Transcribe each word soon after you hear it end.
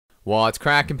What's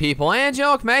crackin', people?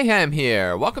 Angelic Mayhem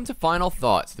here. Welcome to Final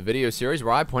Thoughts, the video series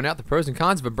where I point out the pros and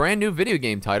cons of a brand new video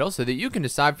game title so that you can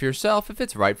decide for yourself if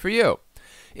it's right for you.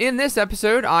 In this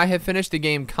episode, I have finished the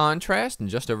game Contrast in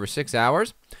just over 6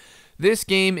 hours. This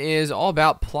game is all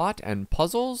about plot and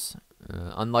puzzles.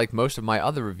 Unlike most of my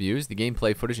other reviews, the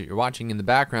gameplay footage that you're watching in the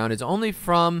background is only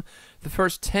from the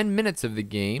first 10 minutes of the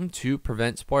game to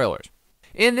prevent spoilers.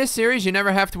 In this series, you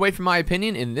never have to wait for my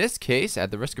opinion. In this case,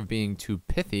 at the risk of being too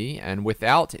pithy and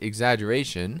without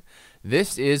exaggeration,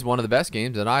 this is one of the best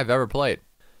games that I've ever played.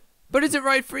 But is it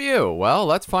right for you? Well,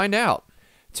 let's find out.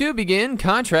 To begin,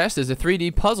 Contrast is a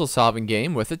 3D puzzle-solving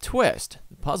game with a twist.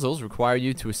 The puzzles require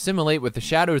you to assimilate with the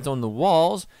shadows on the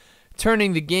walls,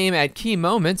 turning the game at key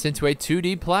moments into a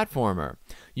 2D platformer.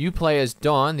 You play as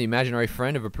Dawn, the imaginary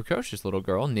friend of a precocious little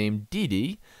girl named Dee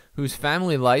Dee, whose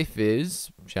family life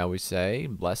is, shall we say,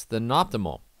 less than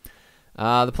optimal.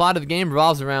 The plot of the game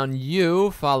revolves around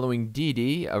you following Dee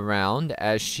Dee around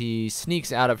as she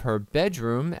sneaks out of her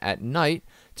bedroom at night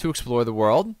to explore the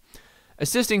world,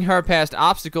 assisting her past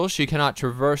obstacles she cannot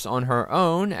traverse on her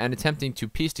own, and attempting to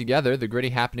piece together the gritty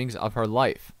happenings of her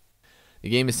life. The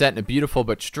game is set in a beautiful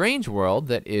but strange world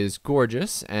that is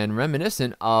gorgeous and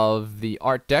reminiscent of the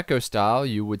Art Deco style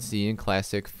you would see in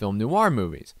classic film noir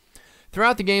movies.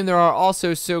 Throughout the game, there are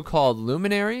also so-called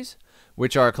luminaries,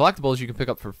 which are collectibles you can pick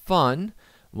up for fun.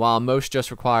 While most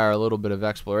just require a little bit of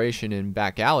exploration in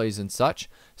back alleys and such,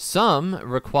 some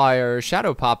require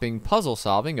shadow-popping puzzle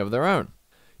solving of their own.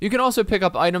 You can also pick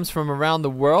up items from around the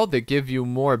world that give you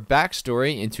more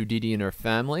backstory into Dee Dee and her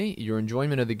family. Your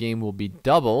enjoyment of the game will be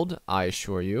doubled, I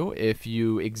assure you, if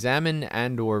you examine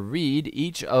and or read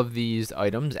each of these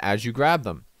items as you grab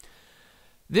them.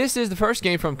 This is the first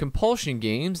game from Compulsion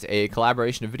Games, a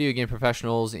collaboration of video game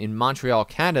professionals in Montreal,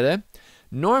 Canada.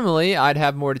 Normally, I'd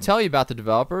have more to tell you about the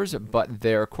developers, but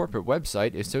their corporate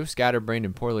website is so scatterbrained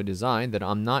and poorly designed that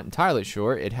I'm not entirely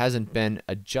sure it hasn't been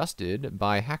adjusted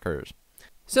by hackers.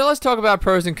 So let's talk about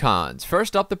pros and cons.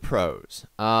 First up, the pros.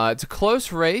 It's a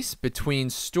close race between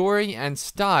story and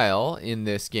style in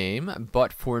this game,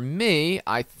 but for me,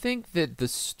 I think that the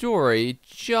story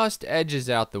just edges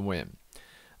out the win.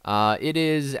 It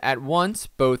is at once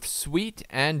both sweet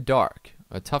and dark,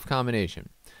 a tough combination.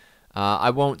 I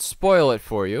won't spoil it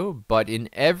for you, but in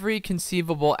every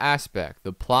conceivable aspect,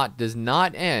 the plot does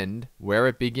not end where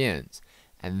it begins,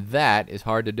 and that is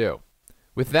hard to do.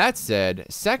 With that said,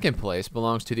 second place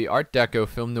belongs to the Art Deco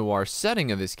film noir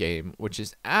setting of this game, which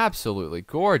is absolutely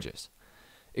gorgeous.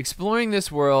 Exploring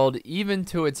this world, even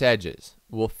to its edges,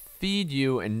 will feed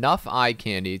you enough eye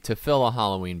candy to fill a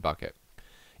Halloween bucket.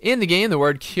 In the game, the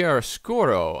word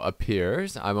chiaroscuro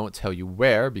appears. I won't tell you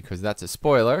where because that's a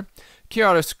spoiler.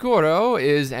 Chiaroscuro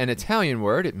is an Italian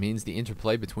word. It means the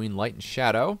interplay between light and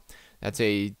shadow. That's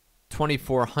a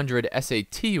 2400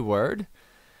 SAT word.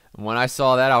 When I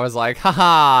saw that, I was like,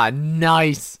 haha,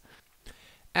 nice!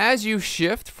 As you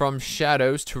shift from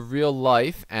shadows to real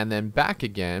life and then back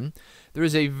again, there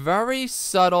is a very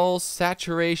subtle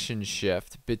saturation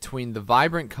shift between the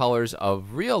vibrant colors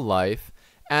of real life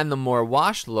and the more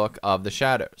washed look of the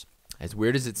shadows. As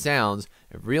weird as it sounds,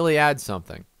 it really adds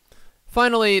something.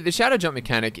 Finally, the shadow jump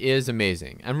mechanic is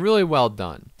amazing and really well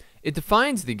done. It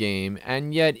defines the game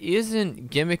and yet isn't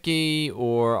gimmicky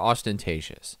or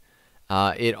ostentatious.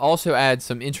 It also adds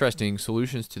some interesting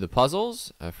solutions to the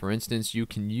puzzles. For instance, you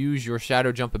can use your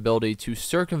shadow jump ability to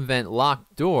circumvent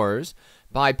locked doors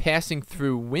by passing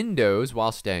through windows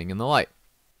while staying in the light.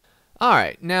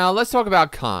 Alright, now let's talk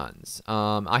about cons.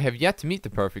 I have yet to meet the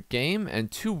perfect game, and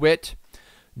to wit,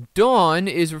 Dawn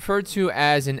is referred to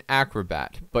as an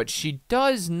acrobat, but she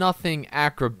does nothing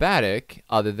acrobatic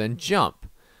other than jump,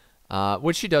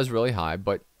 which she does really high,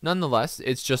 but nonetheless,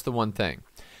 it's just the one thing.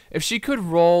 If she could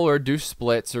roll or do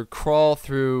splits or crawl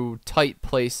through tight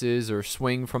places or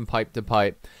swing from pipe to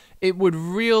pipe, it would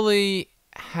really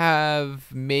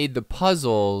have made the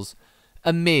puzzles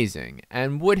amazing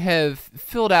and would have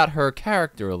filled out her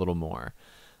character a little more.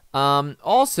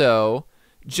 Also,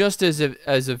 just as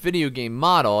a video game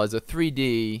model, as a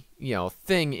 3D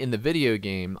thing in the video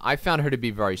game, I found her to be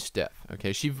very stiff.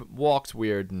 Okay, she walks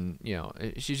weird and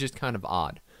she's just kind of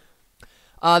odd.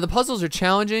 The puzzles are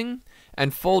challenging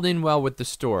and fold in well with the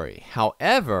story.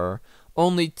 However,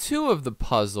 only 2 of the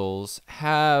puzzles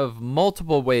have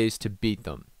multiple ways to beat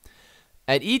them.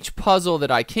 At each puzzle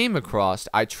that I came across,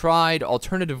 I tried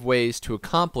alternative ways to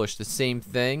accomplish the same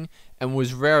thing and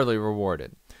was rarely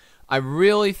rewarded. I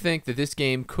really think that this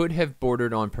game could have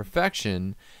bordered on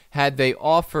perfection had they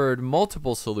offered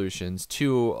multiple solutions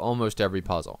to almost every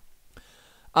puzzle.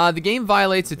 The game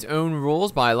violates its own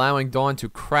rules by allowing Dawn to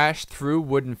crash through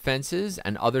wooden fences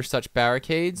and other such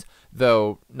barricades,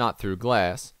 though not through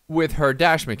glass, with her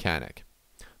dash mechanic.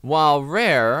 While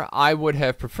rare, I would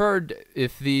have preferred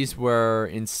if these were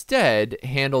instead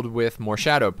handled with more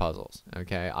shadow puzzles.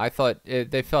 Okay, I thought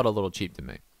they felt a little cheap to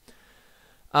me.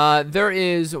 There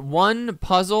is one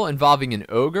puzzle involving an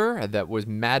ogre that was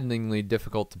maddeningly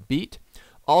difficult to beat.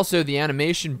 Also, the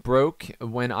animation broke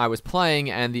when I was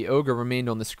playing, and the ogre remained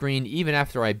on the screen even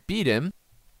after I beat him.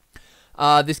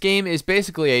 This game is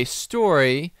basically a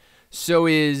story, so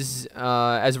is,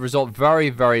 as a result, very,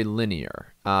 very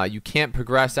linear. You can't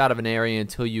progress out of an area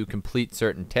until you complete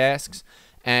certain tasks,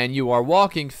 and you are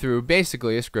walking through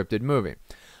basically a scripted movie.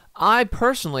 I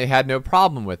personally had no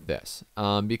problem with this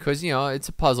because, it's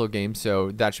a puzzle game,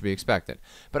 so that should be expected.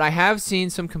 But I have seen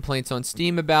some complaints on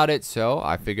Steam about it, so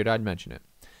I figured I'd mention it.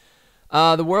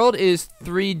 The world is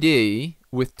 3D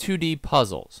with 2D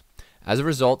puzzles. As a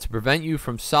result, to prevent you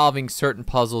from solving certain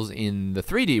puzzles in the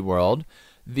 3D world,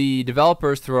 the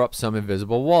developers throw up some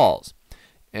invisible walls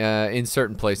in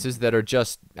certain places that are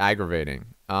just aggravating.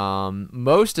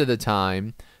 Most of the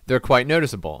time, they're quite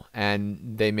noticeable,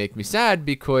 and they make me sad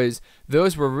because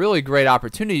those were really great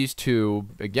opportunities to,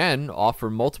 again, offer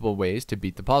multiple ways to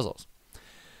beat the puzzles.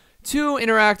 To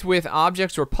interact with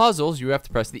objects or puzzles, you have to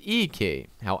press the E key.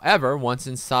 However, once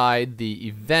inside the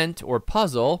event or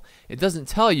puzzle, it doesn't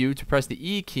tell you to press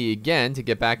the E key again to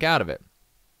get back out of it.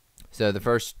 So the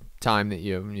first time that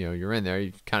you're in there,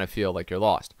 you kind of feel like you're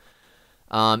lost.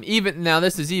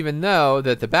 This is even though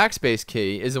that the backspace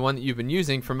key is the one that you've been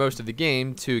using for most of the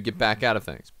game to get back out of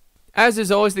things. As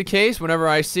is always the case whenever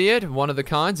I see it, one of the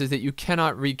cons is that you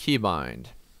cannot re-keybind.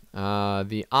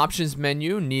 The options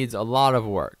menu needs a lot of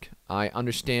work. I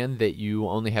understand that you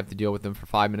only have to deal with them for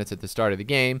 5 minutes at the start of the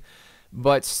game,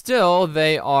 but still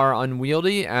they are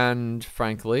unwieldy and,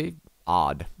 frankly,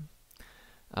 odd.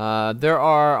 There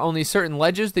are only certain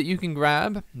ledges that you can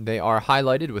grab. They are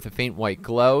highlighted with a faint white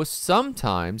glow.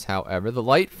 Sometimes, however, the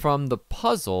light from the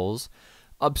puzzles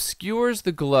obscures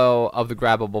the glow of the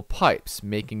grabbable pipes,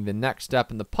 making the next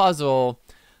step in the puzzle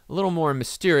a little more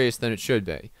mysterious than it should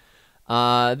be.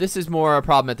 This is more a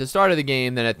problem at the start of the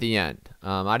game than at the end.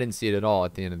 I didn't see it at all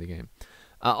at the end of the game.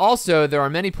 Also, there are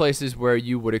many places where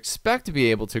you would expect to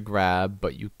be able to grab,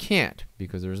 but you can't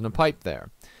because there isn't a pipe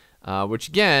there. Which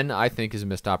again, I think is a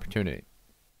missed opportunity.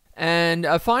 And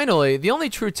finally, the only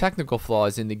true technical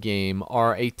flaws in the game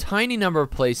are a tiny number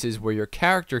of places where your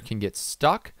character can get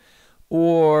stuck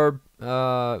or,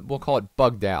 we'll call it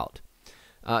bugged out.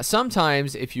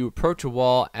 Sometimes, if you approach a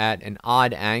wall at an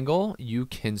odd angle, you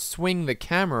can swing the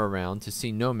camera around to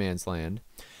see no man's land.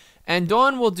 And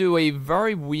Dawn will do a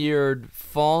very weird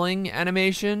falling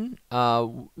animation,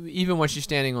 even when she's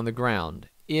standing on the ground,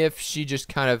 if she just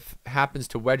kind of happens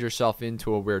to wedge herself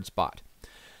into a weird spot.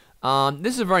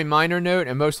 This is a very minor note,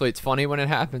 and mostly it's funny when it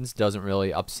happens. Doesn't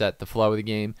really upset the flow of the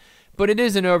game. But it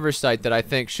is an oversight that I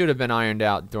think should have been ironed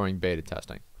out during beta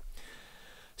testing.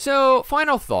 So,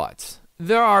 final thoughts.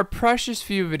 There are precious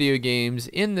few video games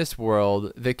in this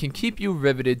world that can keep you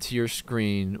riveted to your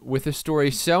screen with a story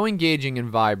so engaging and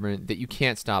vibrant that you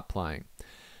can't stop playing.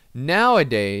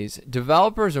 Nowadays,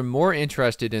 developers are more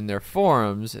interested in their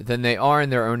forums than they are in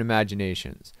their own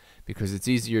imaginations, because it's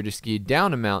easier to ski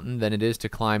down a mountain than it is to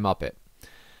climb up it.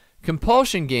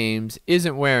 Compulsion Games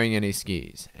isn't wearing any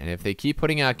skis, and if they keep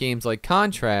putting out games like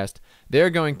Contrast,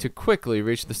 they're going to quickly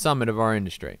reach the summit of our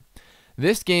industry.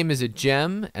 This game is a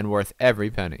gem and worth every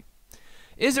penny.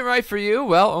 Is it right for you?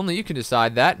 Well, only you can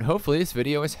decide that, and hopefully this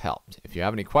video has helped. If you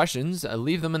have any questions,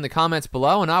 leave them in the comments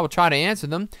below, and I will try to answer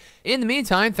them. In the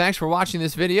meantime, thanks for watching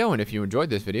this video, and if you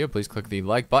enjoyed this video, please click the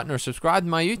like button or subscribe to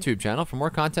my YouTube channel for more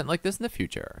content like this in the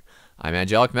future. I'm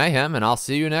Angelic Mayhem, and I'll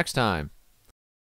see you next time.